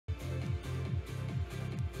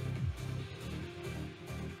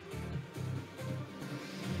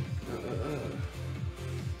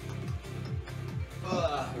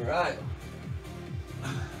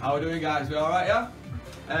How are we doing, guys? We alright, yeah?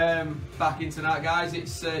 Back in tonight, guys.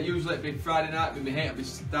 It's usually it'd be Friday night, but my HIIT will be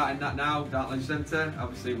starting that now down at Leisure Centre.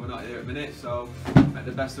 Obviously, we're not here at the minute, so make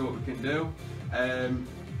the best of what we can do.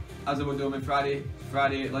 As I would do on my Friday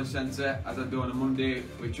at Leisure Centre, as I do on a Monday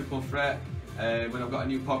with Triple Threat. When I've got a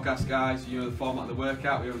new podcast, guys, you know the format of the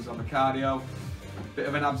workout. We always have a cardio, bit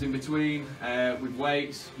of an abs in between with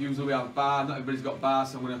weights. Usually we have bar. Not everybody's got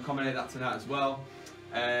bars, so I'm going to accommodate that tonight as well.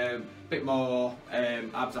 Bit more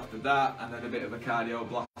abs after that, and then a bit of a cardio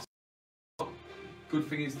blast. Good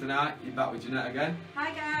thing is tonight you're back with Jeanette again.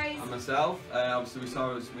 Hi guys. And myself.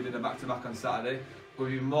 Obviously we did a back-to-back on Saturday. We'll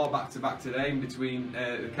be more back-to-back today in between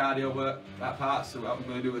the cardio work that part. So what I'm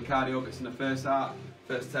going to do with the cardio bits in the first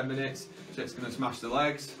 10 minutes. Just going to smash the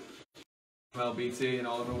legs, LBT and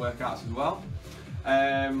all of the workouts as well.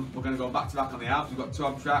 We're going to go back-to-back on the abs. We've got 2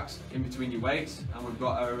 ab tracks in between your weights, and we've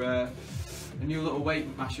got a new little weight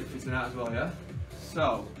mashup for tonight as well, yeah?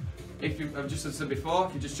 So, if I've just said before,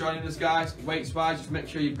 if you're just joining us, guys, weights-wise, just make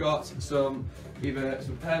sure you've got either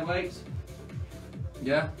some paired weights,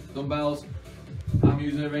 yeah, dumbbells. I'm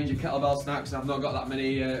using a range of kettlebell snacks, and I've not got that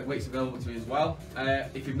many weights available to me as well.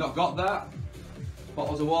 If you've not got that,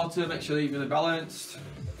 bottles of water, make sure you're really balanced.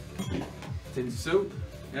 Tins of soup,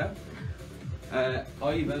 yeah?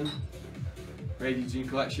 Or even Radiant Gene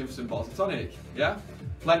Collection for some bottles of tonic, yeah?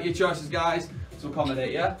 Plenty of choices, guys, to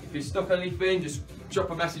accommodate, yeah? If you're stuck on anything, just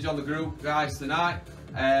drop a message on the group, guys, tonight.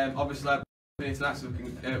 Obviously, I'm here tonight so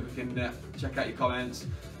we can check out your comments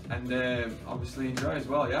and obviously enjoy as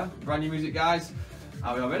well, yeah? Brand new music, guys.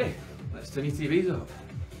 Are we all ready? Let's turn your TVs up.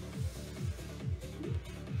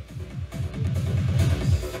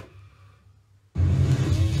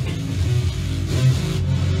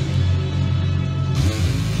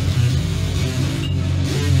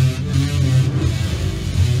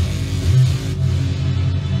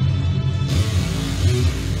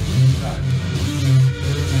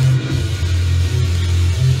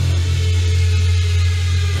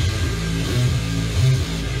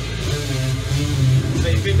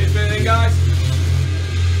 Guys,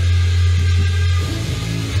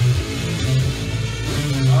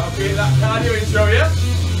 I'll be that cardio intro, yeah?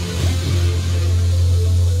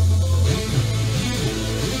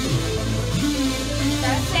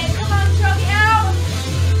 That's it, come on, jog it out.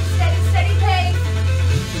 Steady pace.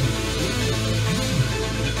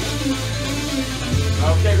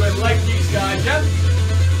 Okay, we're leg kicks, guys, yeah?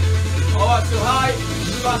 Alright, so high,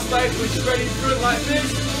 fast leg, push straight in front like this.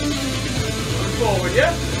 And forward,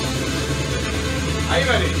 yeah? Are you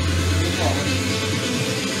ready?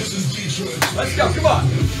 Let's go, come on.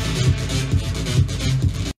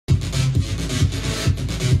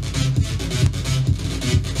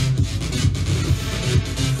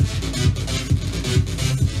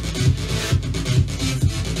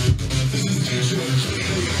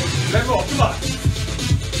 10 more, come on.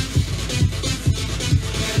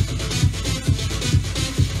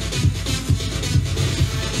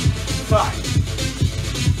 5,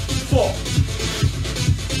 4,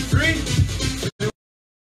 3, 2,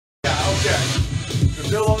 yeah, okay. We'll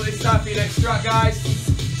build on this time for your next track, guys.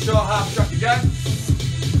 Short half track again.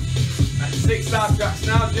 And 6 half tracks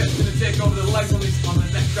now. Just going to take over the legs on the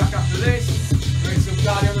next track after this. Bring some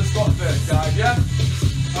cardio on the squat first, guys, yeah?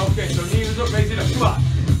 Okay, so knees up, raise it up, come on.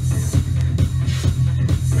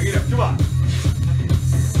 Bring it up, come on.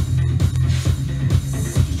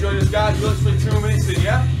 Just join us, guys. We're literally 2 minutes in,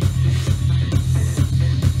 yeah?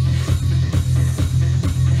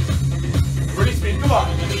 Ready, spin, come on.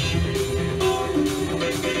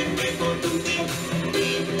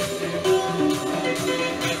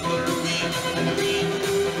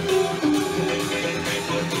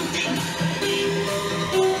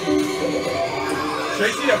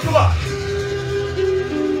 Straight it up, come on.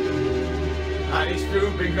 And it's through,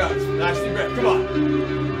 big breaths. Nice deep breath, come on.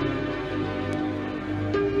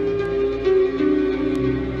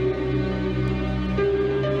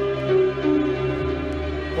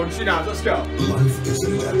 Punch your arms, let's go. Life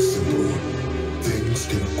isn't that simple. Things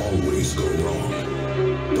can always go wrong.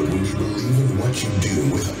 But when you believe in what you do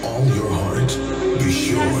with all your heart, be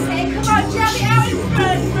sure Come on, jab it out in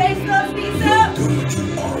front. Raise those knees up. welcome to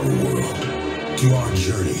our world. To our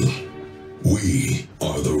journey. We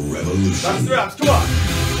are the revolution. That's the reps, come on.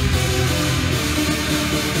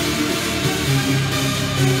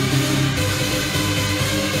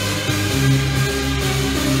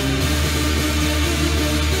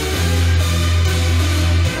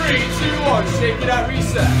 Shake it out,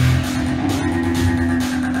 reset.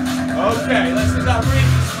 Okay, let's do that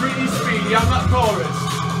really speedy on that chorus.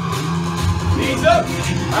 Knees up,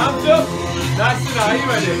 arms up. Nice and high. You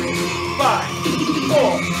ready? 5,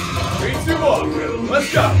 4, 3, 2, 1. Let's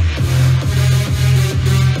go.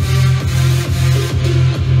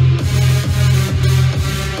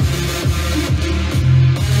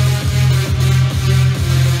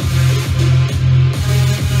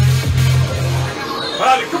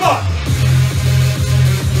 Alright, come on.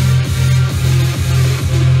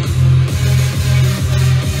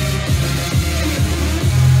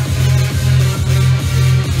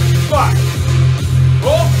 5,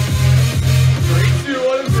 4, 3, 2,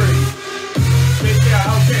 1, and breathe. Take it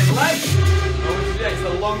out. Okay, legs. It's a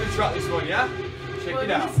longer track, this one, yeah? Check it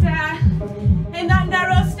out. In that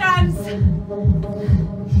narrow stance.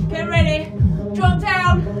 Get ready. Drop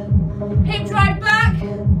down. Hip drive back.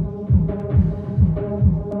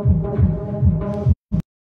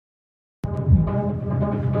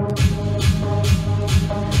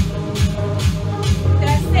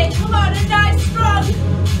 That's it. Come on, and nice strong.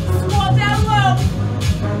 Squat down low.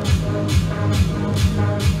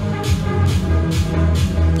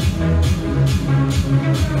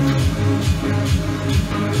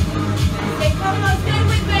 Okay, come on, stay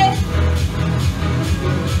with me.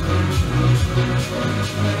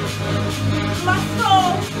 Last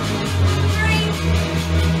 4, 3,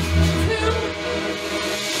 2,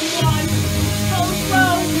 1. Go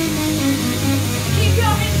slow. Keep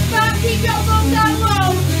your hips back, keep your bum down low.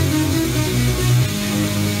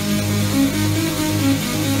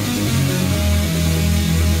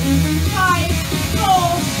 5,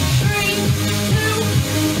 4, 3, 2,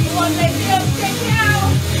 1. Let's go, take it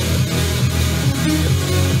out.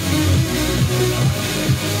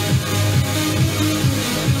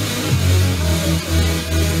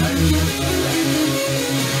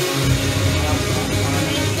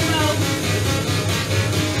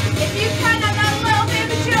 If you can, add that little bit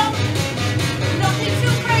of a jump. Nothing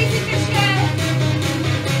too crazy just yet.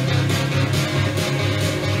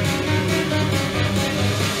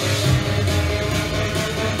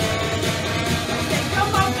 Okay,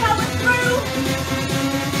 come on, power through.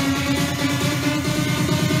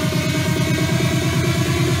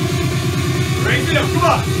 Raise it up, come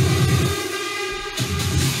on.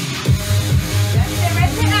 That's it,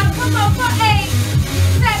 rest it out. Come on for 8,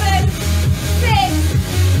 7, 6,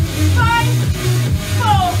 5,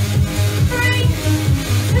 4, 3,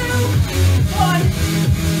 2, 1.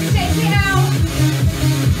 Shake it out.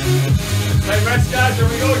 Take rest, guys. Here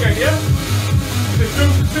we go again, yeah? If it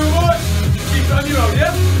jumps too much, keep it on your own,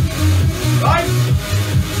 yeah? 5,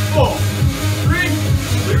 4, 3,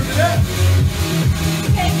 2 to that.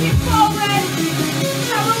 Take it forward.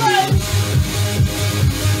 Power lunge.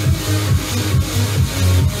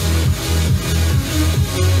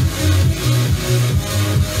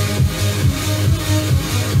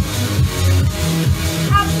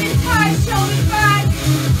 Abs in tight, shoulders back.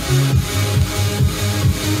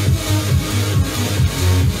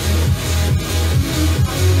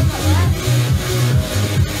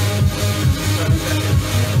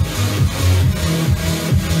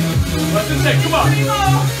 Let's just say, come on. 3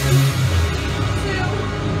 more. 2,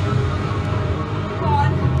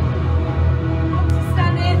 1. Up to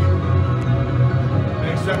standing.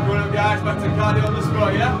 Next step going up, guys. Back to cardio on the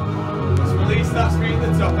spot, yeah? Let's release that speed at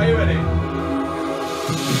the top. Are you ready? 1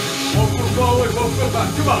 foot forward, 1 foot back.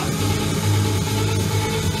 Come on.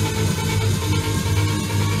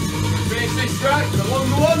 Finish this strike, the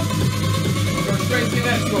longer one. Go straight to the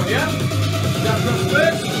next one, yeah? Jab goes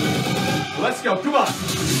first. Let's go, come on.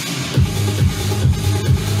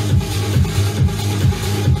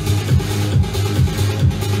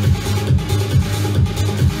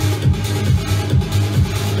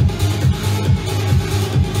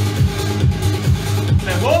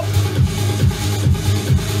 Step up.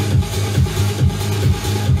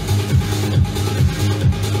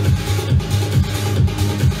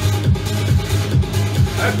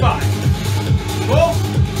 And 5, 4,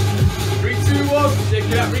 3, 2, 1. Shake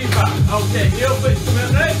it out, breathe back. Okay, heel flips coming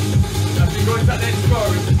up next. As we go into that next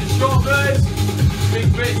chorus, this is short verse, big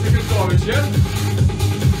flips, different chorus, yeah?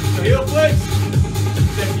 So heel flips,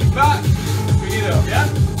 take it back, bring it up, yeah?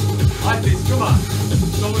 Like this, come on.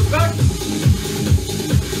 Shoulders back,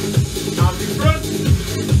 arms in front,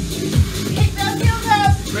 Kick those heels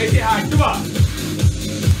up. raise it high, come on.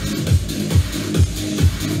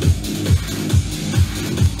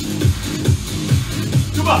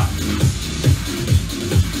 Come on.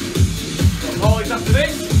 Ollies after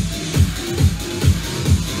this.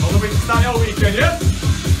 All the way to start your weekend, yeah?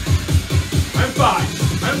 And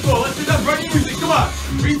 5, and 4. Let's do that brand new music. Come on.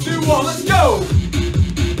 3, 2, 1. Let's go.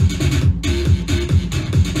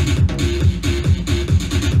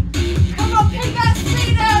 Come on, pick that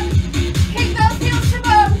speed up. Kick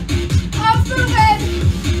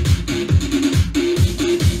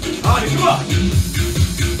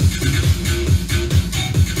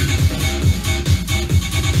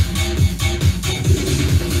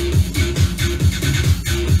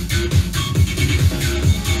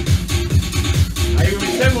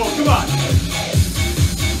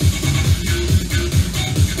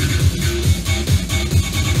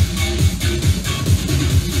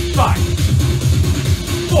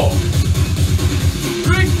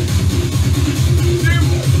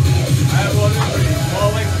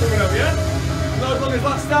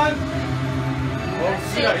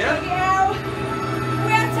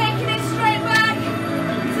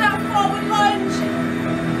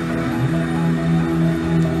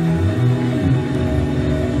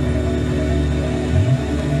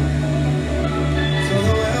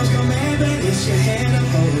But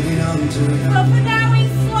for now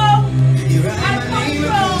it's slow and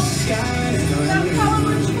control. Don't go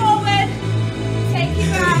much forward. Take it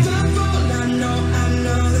back. I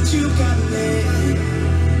know that you got me.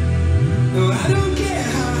 No, I don't care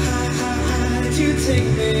how high that you take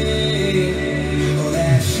me. Oh,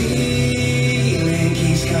 that feeling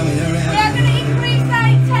keeps coming around. We are going to increase that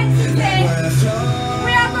intensity.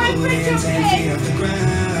 We are going for a jumping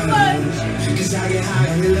lunge. Cause I get high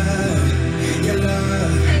on your love, your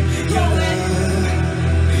love, your love.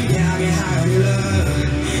 Yeah, I get high on your love,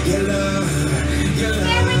 your love, your love.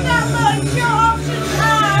 Stay with that lunge. Your options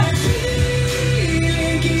are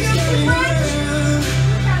jumping lunge.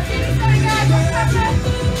 Can't see this sorry guys. What's happening?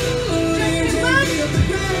 Jumping lunge.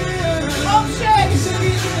 Option.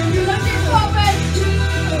 Lunging forward.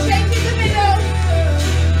 Change in the middle.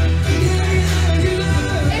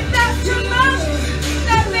 If that's too much,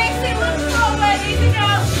 then basic lunge forward is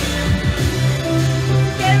enough.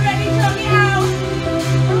 Get ready, jog it out.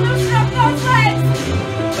 And loosen up those legs.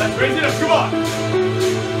 Let's raise it up, come on.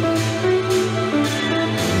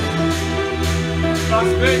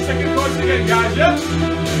 Last 30 second push again, guys, yeah?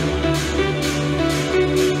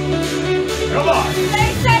 Come on.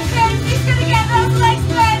 30 seconds, he's going to get those legs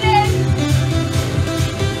burning.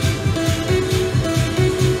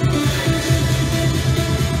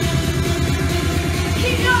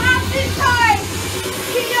 Keep your abs in tight.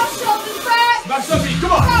 Keep your shoulders back. Smash that beat,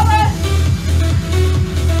 come on. Power.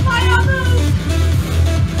 Final move.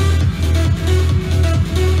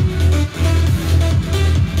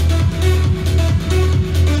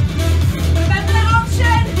 Remember that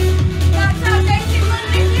option. That's our basic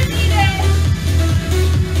lunge if you need it.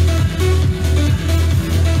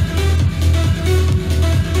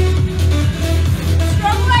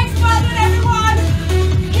 Strong legs, well done everyone.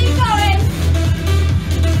 Keep going.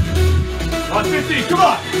 150, come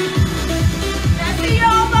on. That's it,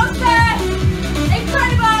 you're almost there.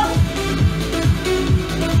 Incredible.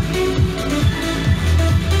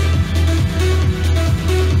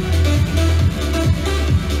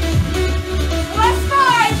 Last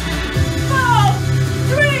 5, 4,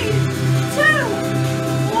 3, 2,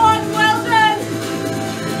 1. Well done.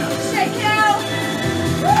 Shake it out.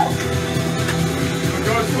 Woo.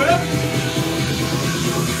 Go to it up.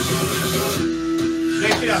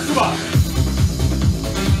 Shake it out, come on.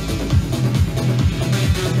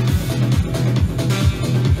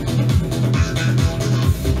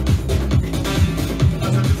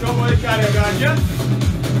 That's up to top of the cardio, guys, yeah?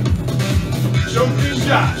 Jumping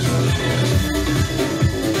jacks.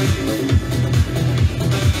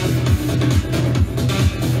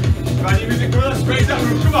 Right, your music, come on, let's raise that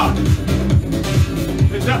room, come on.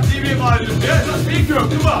 Is that TV line up? Yeah, is that speaker up?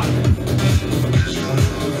 Come on.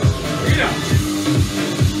 Bring it out.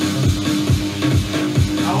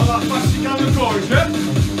 I want that fast as you can on the chorus, yeah?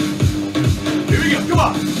 Here we go, come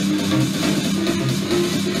on.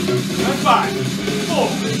 And 5, 4,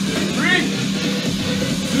 3,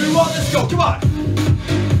 2, 1, let's go, come on.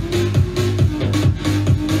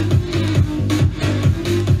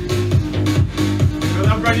 Well,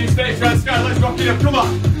 I'm ready to stay, let's rock it up, come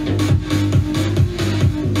on.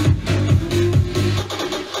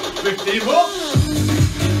 15 more.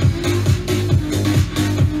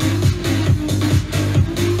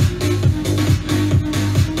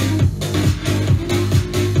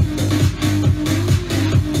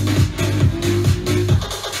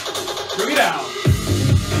 Bring it out.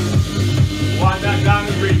 Wind that down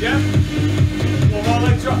and breathe, yeah? One more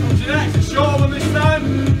leg drop comes your next. A short one this time.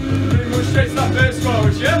 Pretty much straight to that first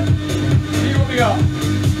chorus, yeah? See what we got.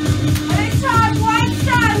 And it's hard, wide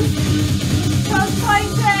stand. Toes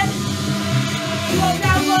pointed. Walk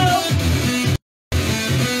down low.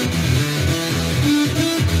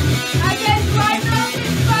 Again, right nose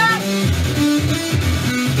is back.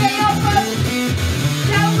 Stay open.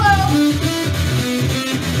 Down low.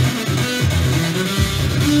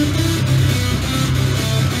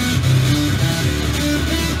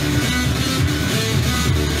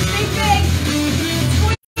 Think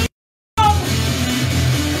big.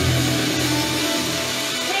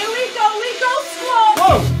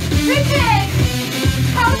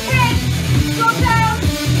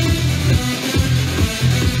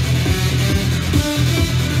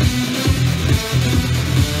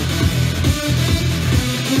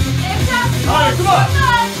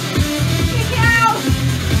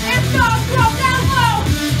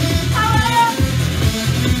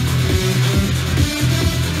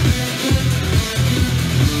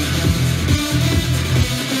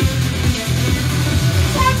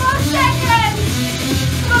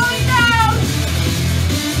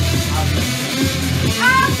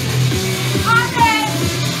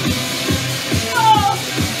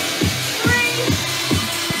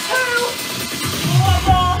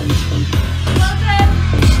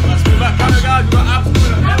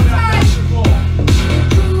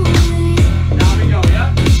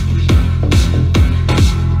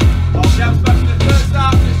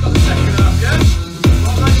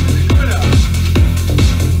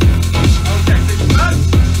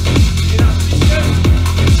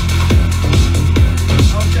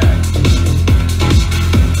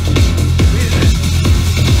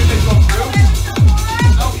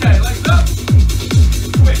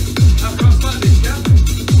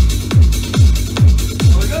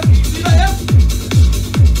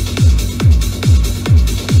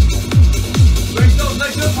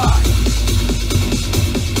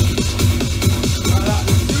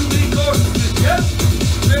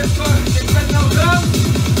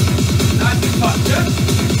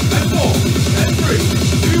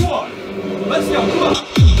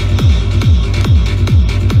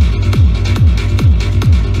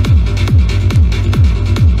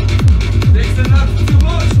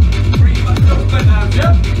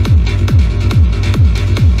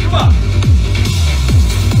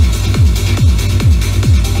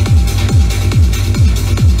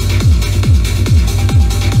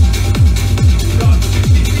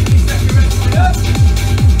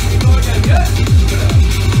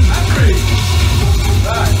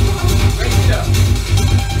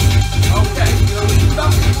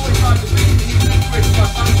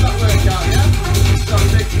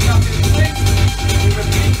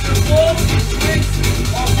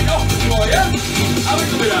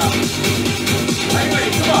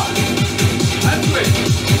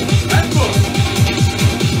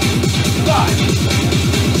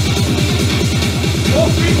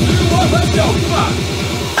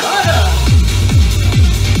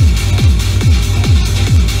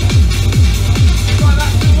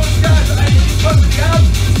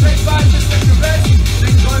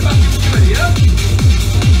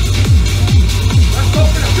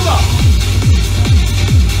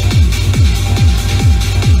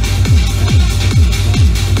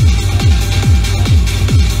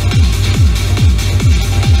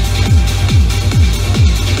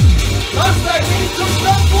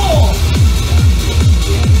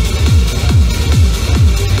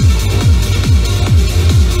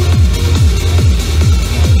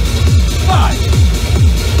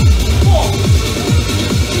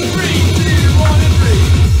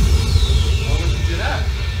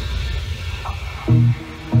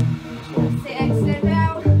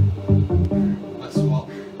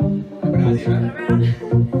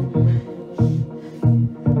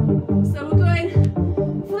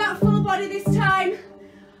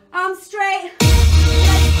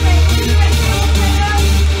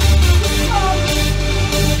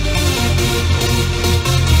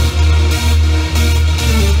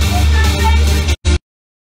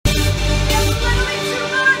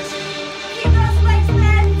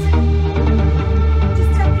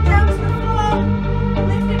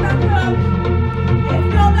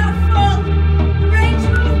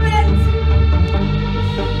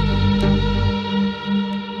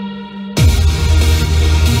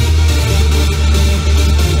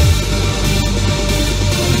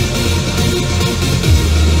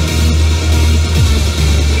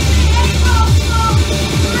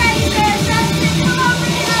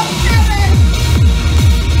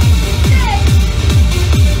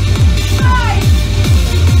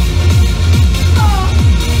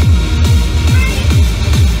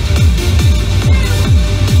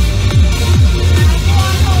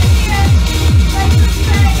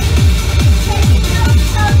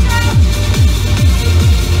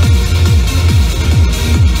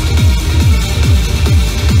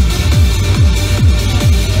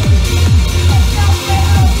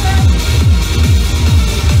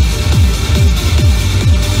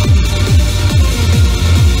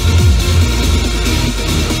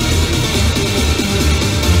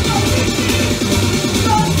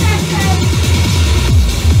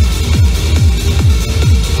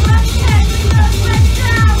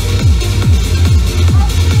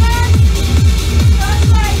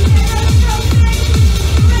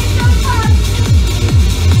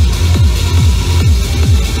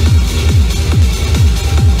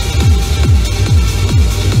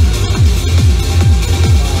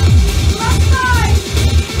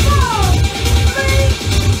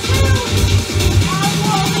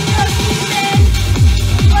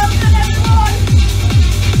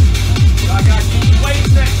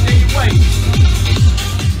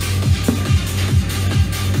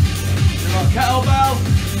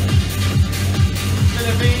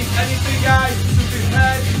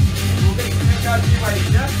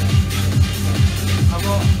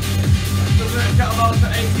 dumbbells for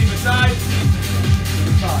 18 a side.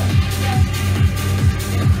 5.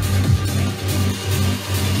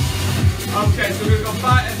 Okay, so we're going to go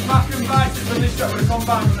back and biceps on this shot. We're going to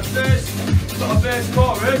combine on the first sort of first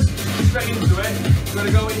chorus, straight into it. We're going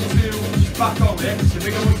to go into just back on it. So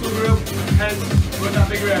bigger muscle group, hence with that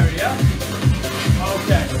bigger area.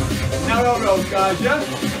 Okay, narrow rows, guys, yeah?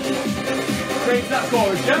 Straight to that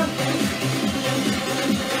chorus, yeah?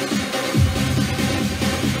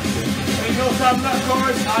 Take your time on that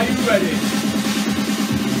chorus. Are you ready?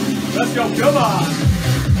 Let's go, come on!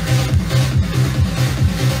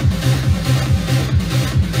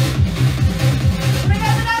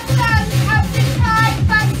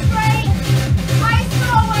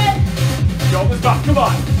 Shoulders back, come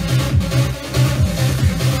on.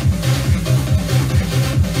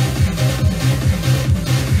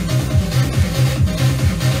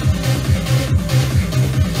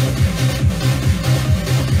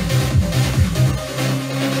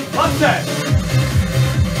 That's it.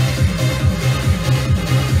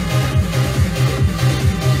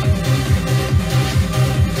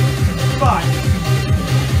 5,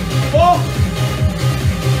 4,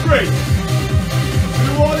 3, 2,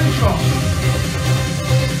 1 and drop.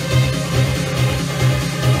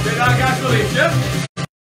 That guys release, yeah?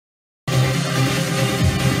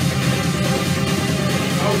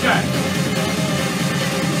 Okay.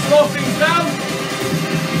 Slow things down.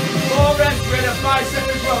 4 reps, we're in a bicep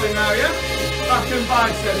as well in now, yeah? Back and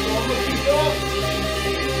bicep. So what I'm looking for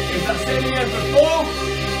is that same again for 4,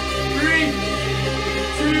 3,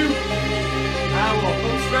 2, and 1.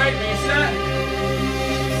 Up straight, reset.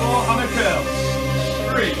 4 hammer curls.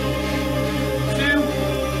 3, 2,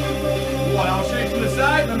 1. I'll show you from the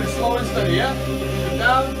side, remember slow and steady, yeah? Come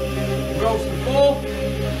down, roll for 4,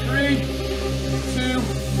 3, 2,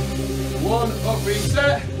 1, up,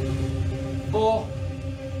 reset. 4,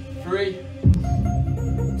 3,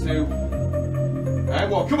 2, and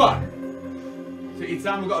 1. Come on! Take your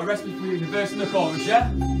time, we've got a rest between the verse and the chorus, yeah?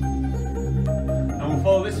 And we'll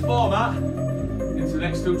follow this format into the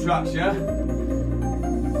next 2 tracks, yeah?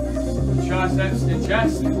 Triceps and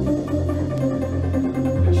chest.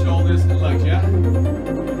 Shoulders and legs, yeah?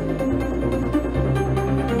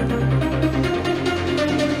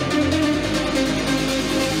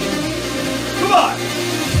 Come on!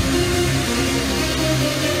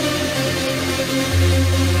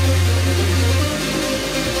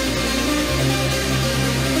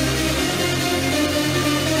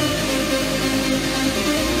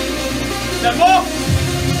 Step off!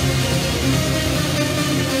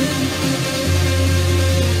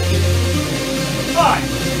 5,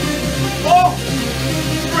 4,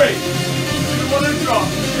 3, 2, 1 and drop.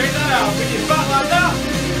 Straighten that out. Bring your back like that.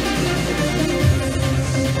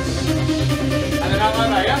 And then out like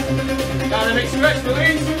that, yeah? Dynamic stretch,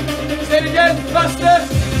 release. Say it again, faster.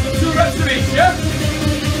 2 reps of each, yeah?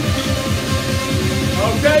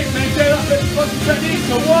 Okay, maintain that bit of muscle technique.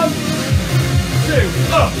 So 1, 2,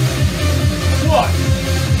 up. 1,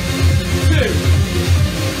 2.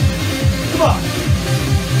 Come on.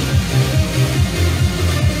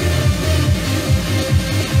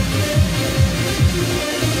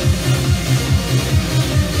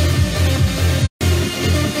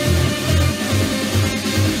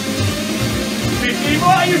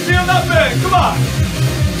 What you feel that burn? Come on!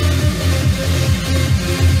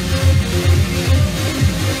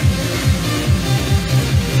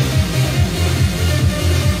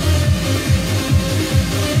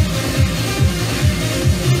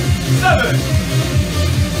 Seven,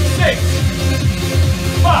 6,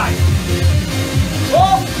 5,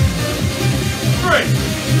 4, 3.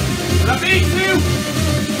 That means 2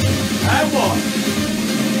 and 1.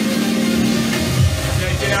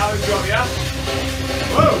 Take it out and drop, yeah?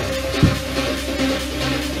 Whoa!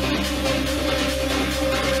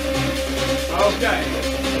 Okay.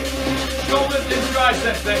 Shoulders and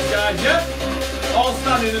triceps next, guys, yeah? All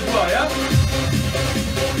standing as well, yeah?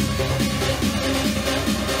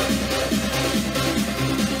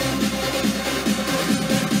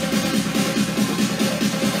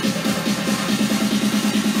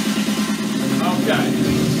 Okay.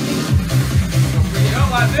 So bring it up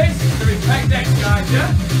like this. So we pec decks, guys, yeah?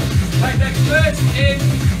 Pec decks first, in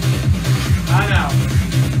and out.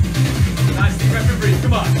 Nice deep breath and breathe,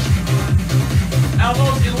 come on.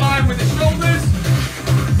 Elbows in line with the shoulders.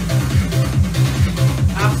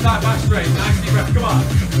 Arms side back straight. Nice deep breath, come on.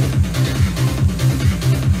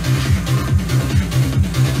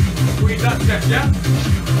 Squeeze that chest, yeah?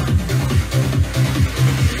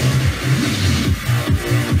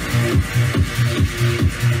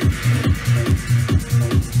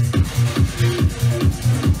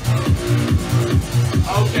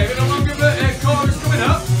 Okay, a bit longer chorus.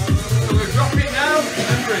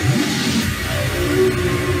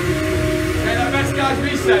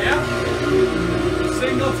 reset, yeah?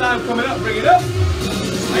 Single time coming up, bring it up.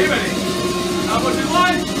 Are you ready? Elbows in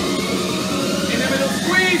line. In the middle,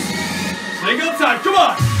 squeeze. Single time, come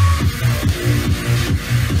on.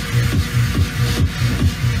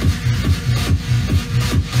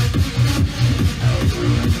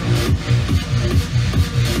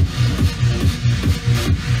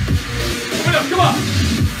 Coming up, come on.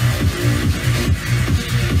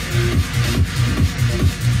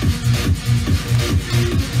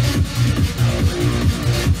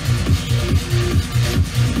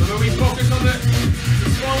 We focus on the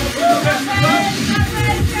small ones with the best of them.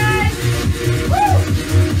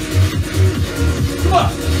 Come on.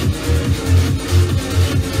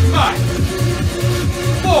 5,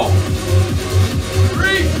 4,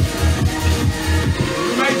 3.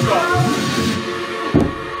 Remain drop.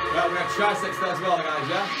 Well, we're going to triceps there as well, guys,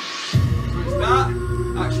 yeah? So it's that,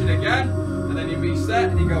 action again, and then you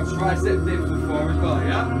reset and you go tricep dips with 4 as well,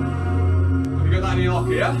 yeah? Have you got that in your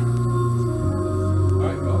locker, yeah?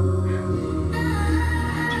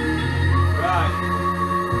 Right,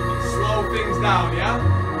 slow things down, yeah?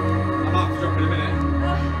 I'm out to drop in a minute.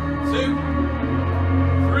 2,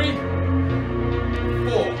 3,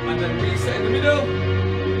 4, and then reset in the middle.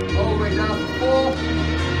 All the way down to 4,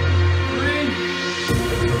 3,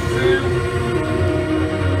 2,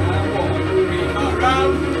 and 1. Bring it back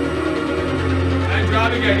round, and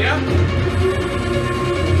round again, yeah?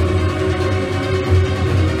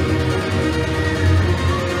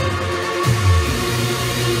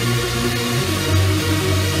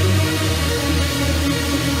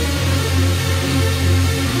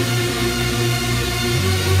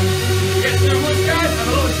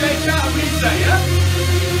 Shake out and reset, yeah?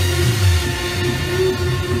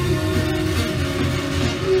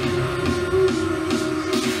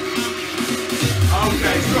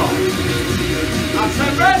 Okay, strong. That's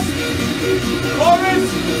 10 rest. Forward.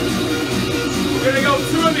 We're going to go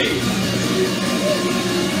 2 of these.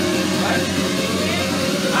 Right?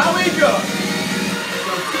 How we go?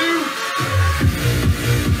 So 2.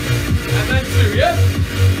 And then 2, yeah?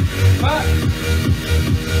 Back.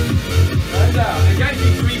 And down. Again,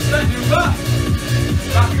 keep reset, do that.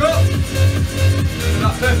 Back up.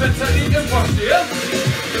 That's perfect technique and posture, yeah?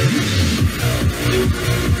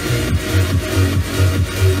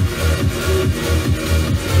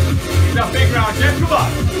 Keep that big round, yeah? Come on.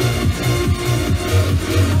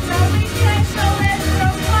 Reset, shoulders,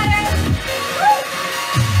 throw fire.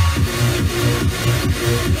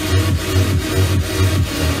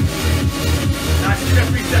 Nice, step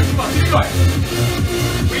reset, come on, keep going.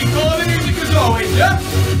 We follow the music as always, yeah?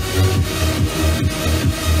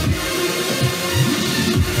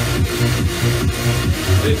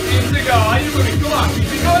 This is the go, are you with me? Come on,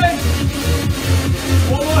 keep it going.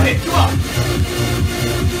 1 more hit, come on.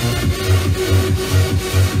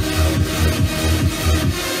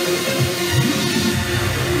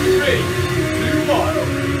 3, 2, 1.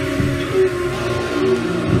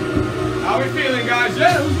 How are we feeling, guys,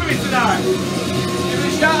 yeah? Who's with me tonight? Give me a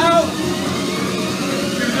shout out.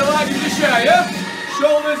 Like you just share, yeah?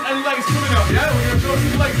 Shoulders and legs coming up, yeah? We're going to go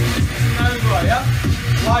some legs in this now as well, yeah?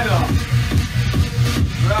 Line up.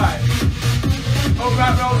 Right.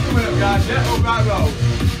 Upright rows coming up, guys, yeah? Upright rows.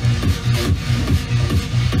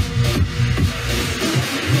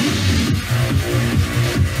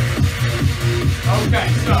 Okay,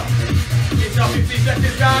 so keep yourself 15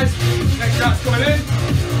 seconds, guys. Next shot's coming in.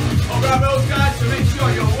 Upright rows, guys, so make sure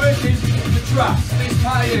you're working the traps. This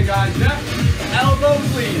part here, guys, yeah? Elbows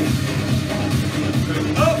lean.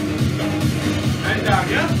 Up and down,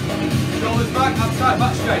 yeah? Shoulders back, outside,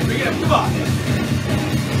 back straight. Bring it up, come on.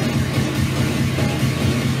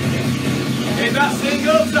 In that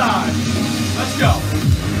single time. Let's go.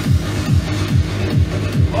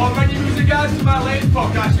 All brand new music, guys, to my latest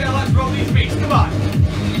podcast. Yeah, let's roll these beats, come on.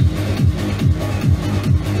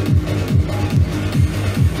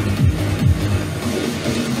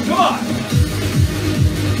 Come on.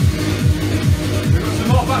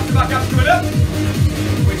 More back-to-back abs coming up.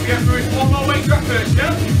 We can get through it 1 more weight track first,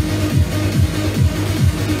 yeah?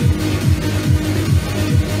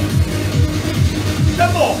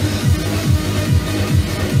 10 more.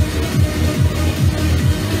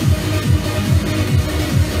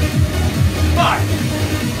 5,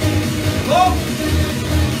 4,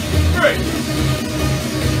 3,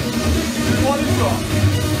 2, 1 and drop.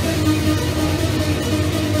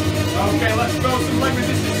 Okay, let's throw some leg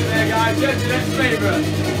resistance in there, guys. Yeah, it's your next favourite.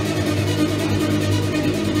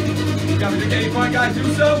 You have to get any point, guys, do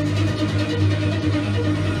so.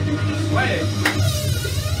 Sway it.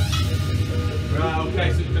 Right, okay,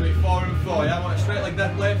 so it's going to be 4 and 4, yeah? I want a straight leg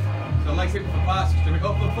deadlift. So legs nice hip for parts. Just do it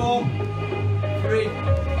up for 4, 3, 2,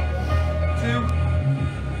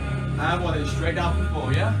 and 1. Then straight down for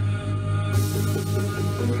 4, yeah?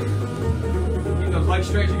 Keep those legs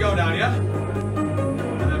straight as you go down, yeah?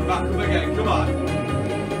 And then back up again, come on.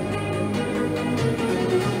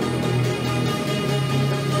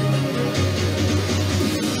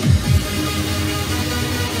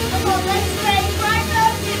 Come on, let's stay right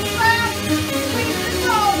up, sit back, squeeze the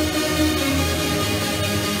toes.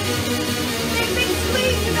 Big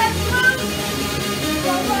squeeze, you got glutes.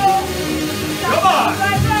 Go, go. Come on.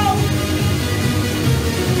 Right, go.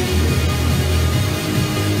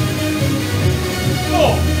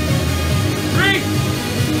 4, 3,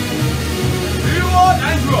 2, 1,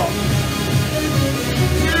 and drop.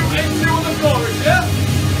 2 and 2 on the floor, yeah?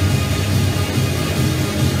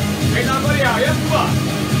 Take that body out, yeah? Come on.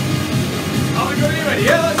 Are we good? Are you ready?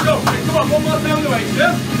 Yeah, let's go. Okay, come on, one more time on the weights,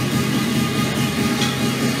 yeah?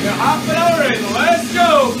 You're half an hour in. Let's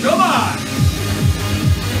go. Come on.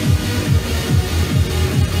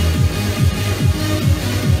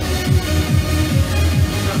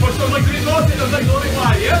 Now push those legs a bit more. Take those legs a little bit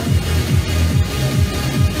wider, yeah?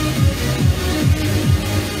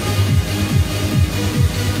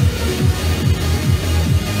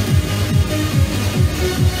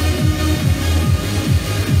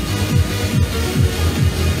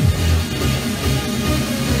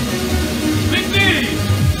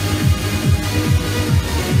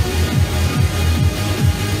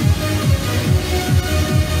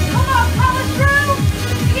 Come on, power through.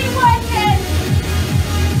 Keep working.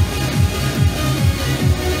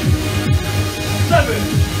 7,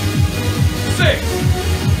 6,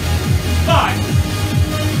 5,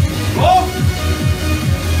 4,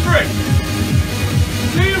 3,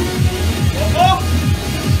 2, 1 more.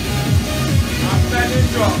 And then in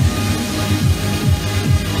drop.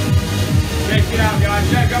 Check it out, guys.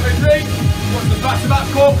 Yeah, grab a drink. Watch the back-to-back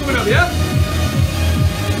core coming up, yeah?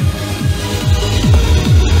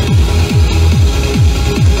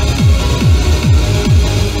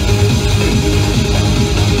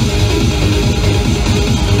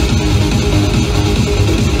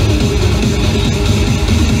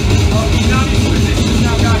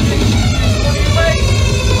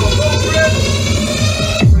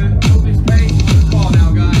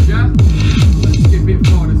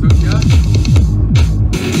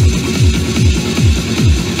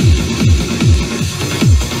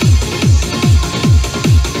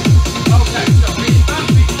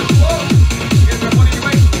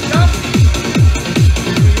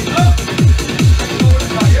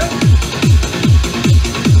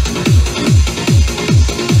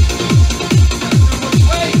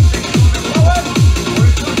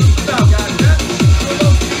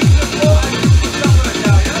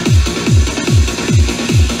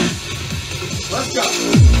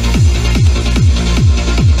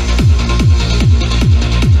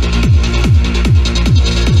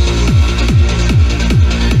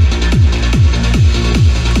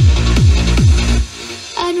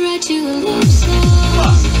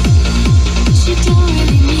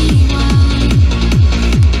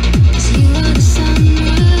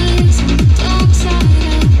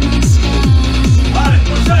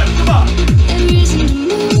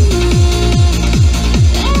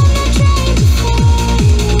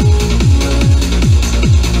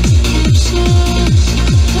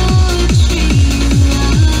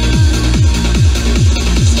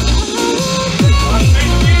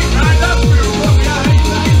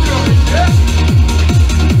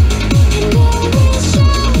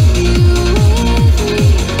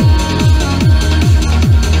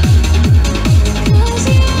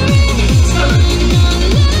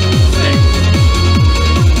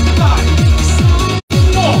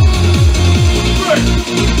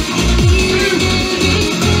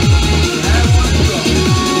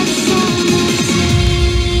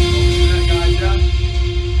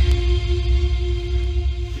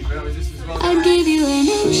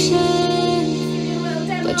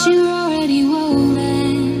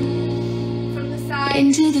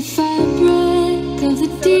 into the fabric of the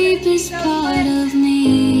deepest part of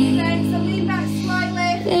me.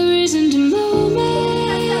 There isn't a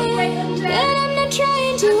moment that I'm not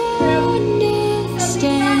trying to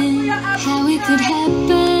understand how it could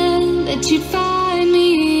happen that you'd find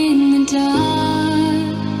me in the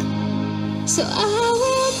dark. So I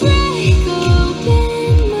will break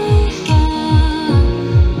open my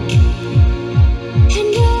heart,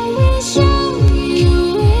 and I will show you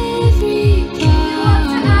every part.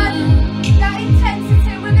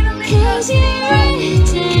 'Cause you're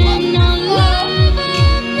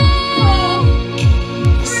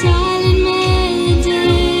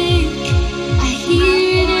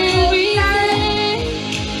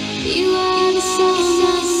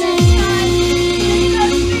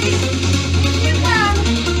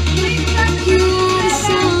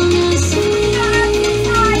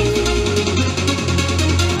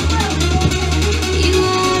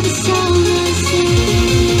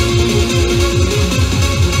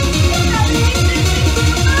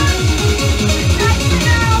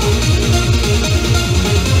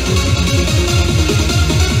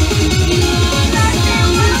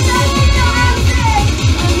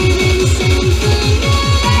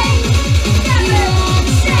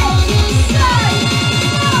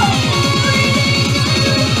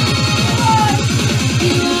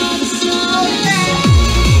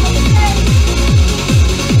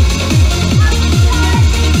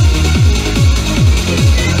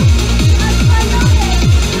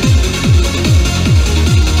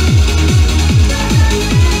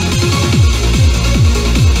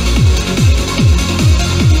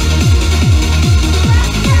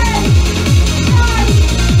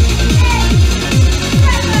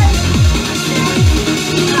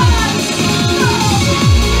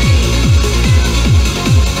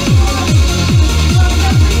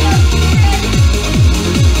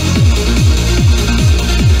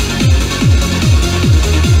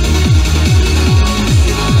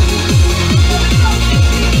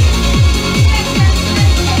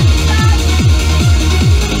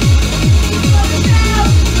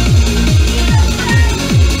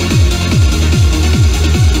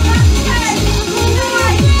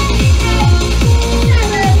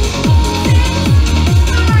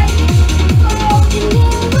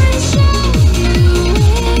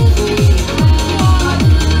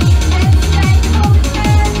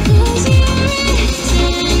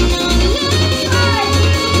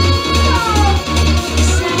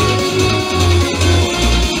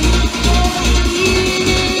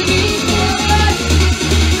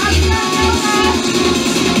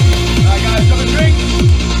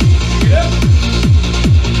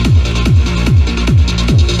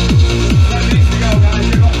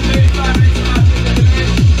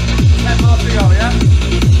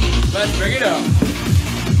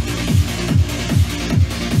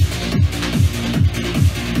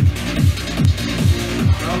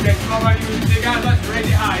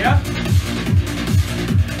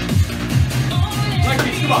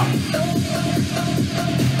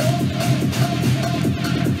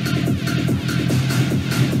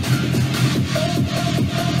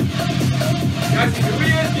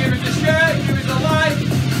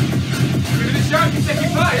Frank, you take it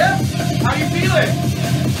back, yeah? How you feeling?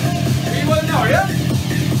 You want to know, yeah?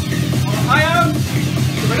 I am.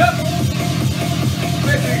 Give it up.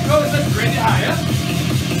 Basically, go, let's bring it higher.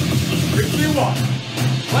 3, 2, 1.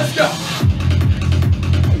 Let's go.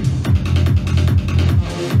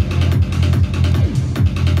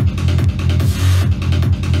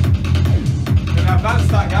 Gonna advance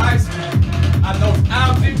that, guys. And those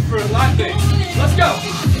arms in front like this. Let's go.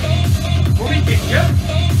 Running kick, yeah?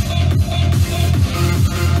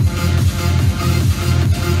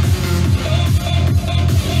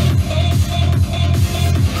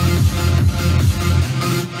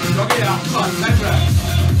 Jog it out, come on, 10 reps.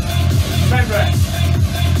 10 reps.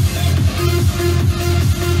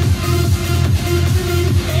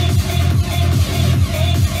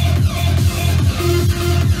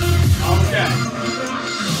 Okay.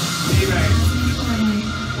 Knee raise.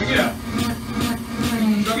 Bring it up.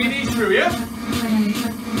 Jog your knees through, yeah?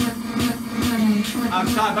 Arm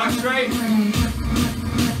side back straight.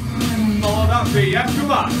 Follow that beat, yeah?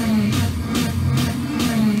 Come on.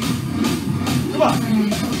 Come on.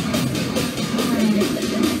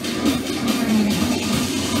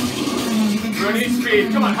 Running speed,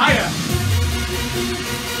 come on, higher.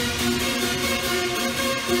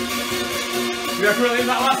 We are currently in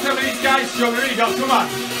that last 10 minutes, guys. Show me where you go, come on.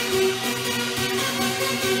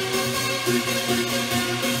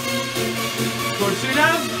 Good, sit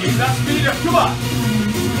down, keep that speed up, come on.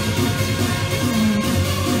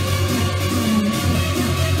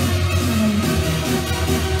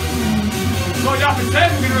 Going down for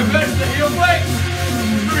 10, we're going to reverse the heel plate.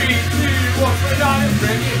 3, 2, 1, put it down and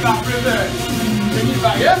bring it back, reverse. Bring it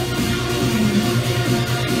back, yeah?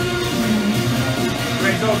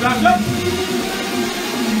 Raise those arms up.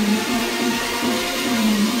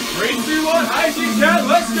 3, 2, 1, high as you can,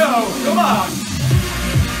 let's go. Come on.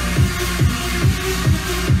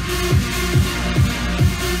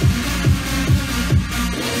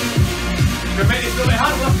 We're going to make this really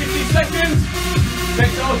hard, last 15 seconds.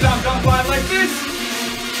 Take those arms down wide like this.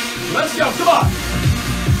 Let's go, come on.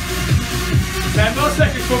 10 more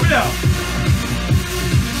seconds, pump it out.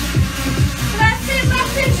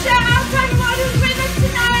 Massive shout out to everyone who's with us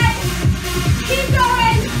tonight. Keep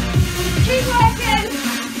going. Keep working.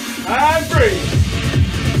 And breathe.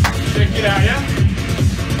 Check it out, yeah?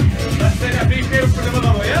 Let's take that big field for another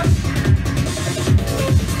level, yeah?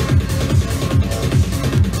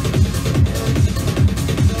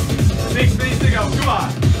 Six minutes to go, come on.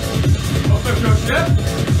 Up the crunch, yeah?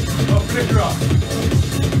 Up the drop.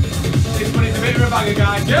 6 minutes a meter of bagger,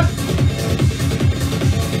 guys, yeah?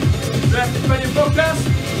 Rest to spend your focus.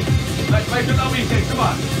 Let's make it that weekend, come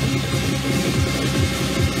on.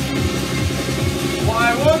 1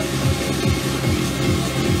 by 1.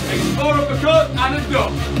 Explore up the cut and a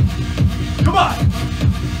dump. Come on.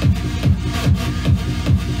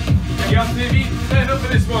 Get your hands to your feet, stand up for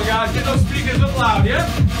this one, guys. Get those speakers up loud, yeah?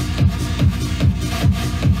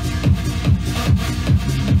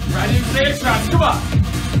 Ready to say it, come on.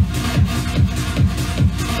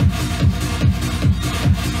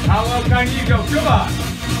 How low can you go? Come on.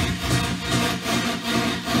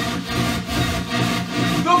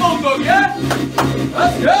 Double dog, yeah?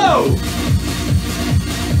 Let's go.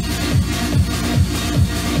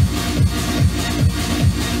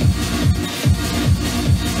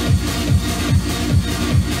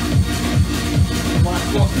 One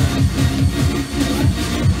squat there.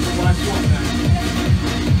 One squat there.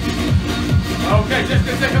 Okay, just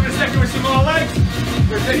gonna take up a second with some more legs.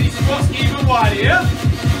 We're going to take these squats even wider, yeah?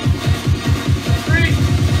 3, 2,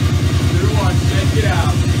 1, take it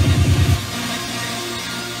out.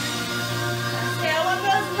 Okay, I want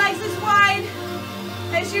those legs as wide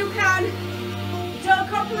as you can. Don't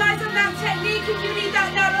compromise on that technique if you need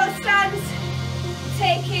that narrow stance.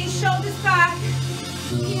 Take it, shoulders back.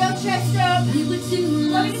 Keep your chest up. We're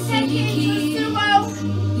going to take it into a sumo.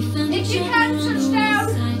 If you can, touch down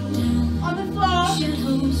on the floor. We shed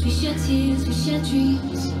hopes, we shed tears, we shed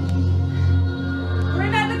dreams.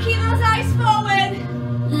 Remember, keep those eyes forward.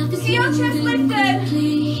 See your chest lifted.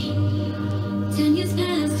 10 years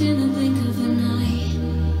passed in the blink of an eye,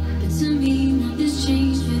 but to me nothing's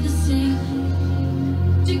changed, we're the same.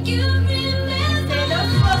 Do you remember? Okay, no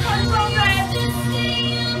slow control breath. Just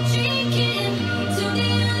stay up drinking till the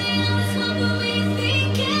early hours. What were we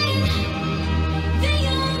thinking? The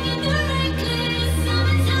young and the reckless,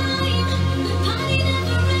 summertime, the party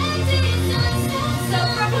never ended. So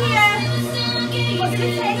from here, we're going to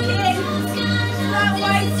take it. That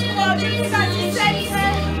white squat, bring it back to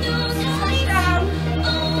center.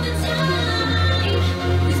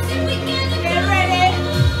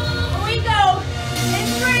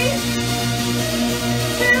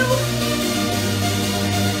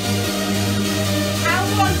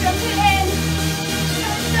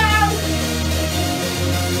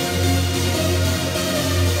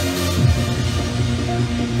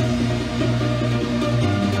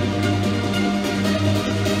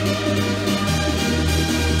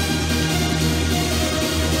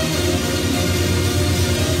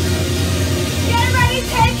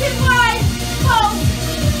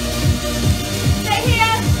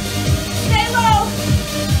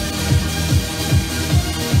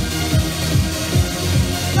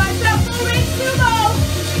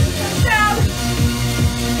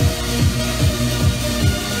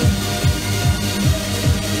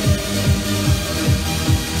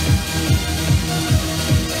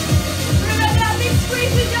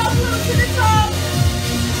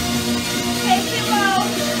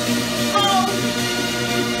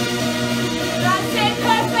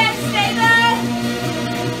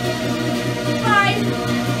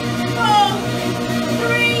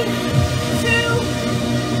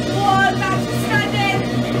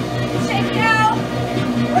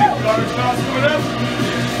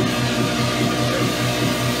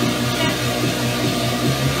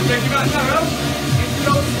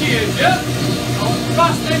 skiers, yeah? As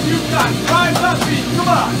fast as you can. Drive that feet, come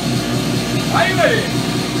on. Are you ready?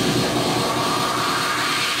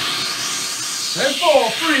 And 4,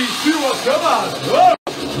 3, 2, 1, come on. Whoa.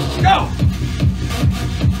 Go.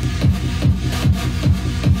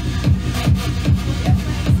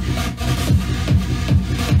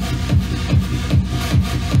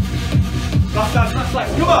 Last time, last leg,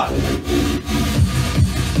 come on.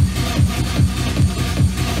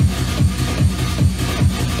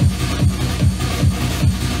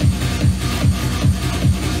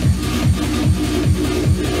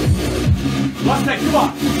 Last leg, come on.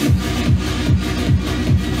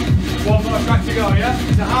 One more track to go, yeah?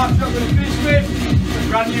 It's a half track we're going to finish with. A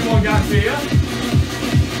brand new one, guys, here.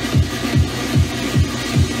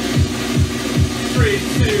 3,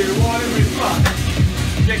 2, 1, everybody, come on.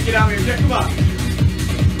 Check it out here, check them out.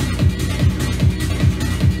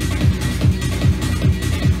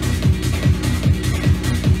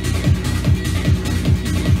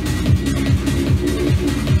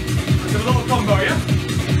 Let's have a little combo, yeah?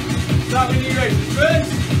 Start with new races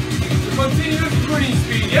first. We continue with running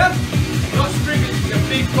speed, yeah? Not sprinting, a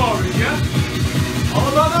big chorus, yeah? All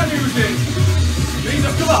about that music. Knees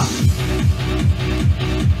up, come on.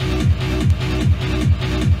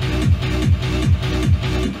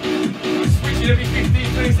 Every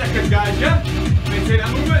 15-20 seconds, guys, yeah? Maintain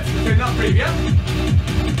that movement, maintain that breathe, yeah?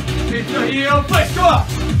 Keep your heel, place, go on!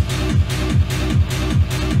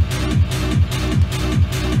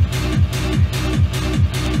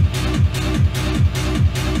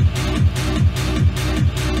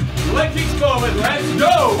 Leg kicks forward, let's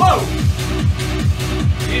go! Whoa!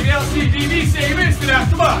 DBLC, DBC, you missed it now,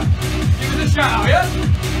 come on! Give us a shout out, yeah?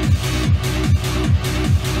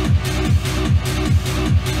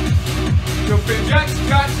 Jumping jacks,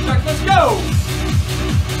 jacks, jacks, let's go!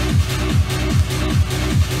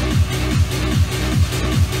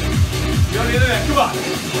 You're near there, come on!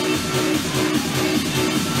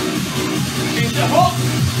 Into hook,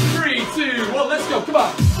 3, 2, 1, let's go, come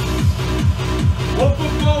on! 1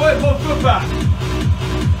 foot forward, 1 foot back.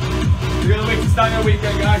 We're going to wait to start your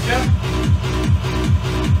weekend, guys, yeah?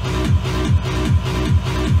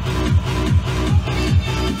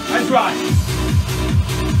 That's right.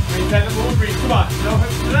 Maintain the ball breathe, come on, no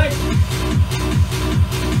hooks today.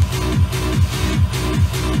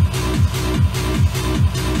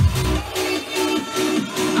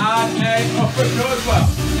 And a uppercut as well.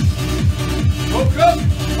 Uppercut,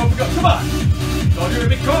 uppercut, come on. Don't do a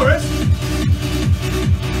big chorus.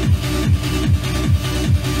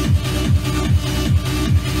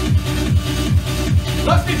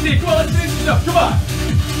 Last 15, come on, let's finish this up, come on.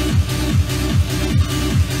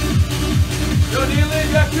 You're nearly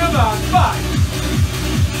there, come on. 5,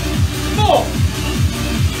 4,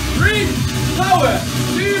 3, power,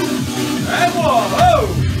 2, and 1. Oh!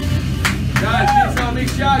 Guys, give yourself a big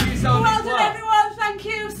shout, give yourself a big Well done, clap. everyone. Thank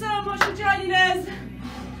you so much for joining us.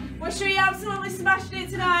 We're sure you absolutely smashed it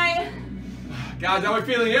tonight. Guys, how are we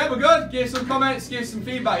feeling? Yeah, we're good? Give some comments, give some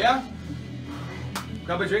feedback, yeah?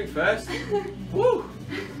 Grab a drink first. Woo!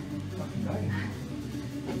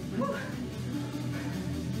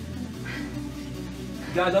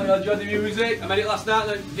 Guys, I hope you enjoyed the music. I made it last night on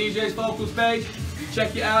the DJ's Vocals page.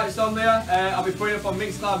 Check it out, it's on there. I'll be putting it up on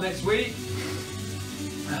Mixcloud next week.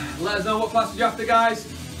 Let us know what classes you're after, guys.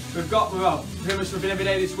 We've got, well, pretty much something every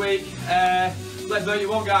day this week. Let us know what you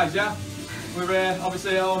want, guys, yeah? We're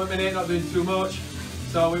obviously at home at the minute, not doing too much.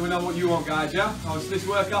 So we will know what you want, guys, yeah? Obviously this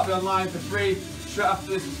workout will be online for free straight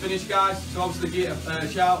after this is finished, guys. So obviously give it a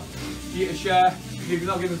shout, give it a share. If you've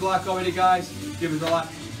not given us a like already, guys, give us a like.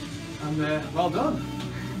 And well done.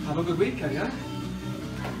 Have a good weekend, yeah?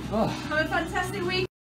 Oh. Have a fantastic week.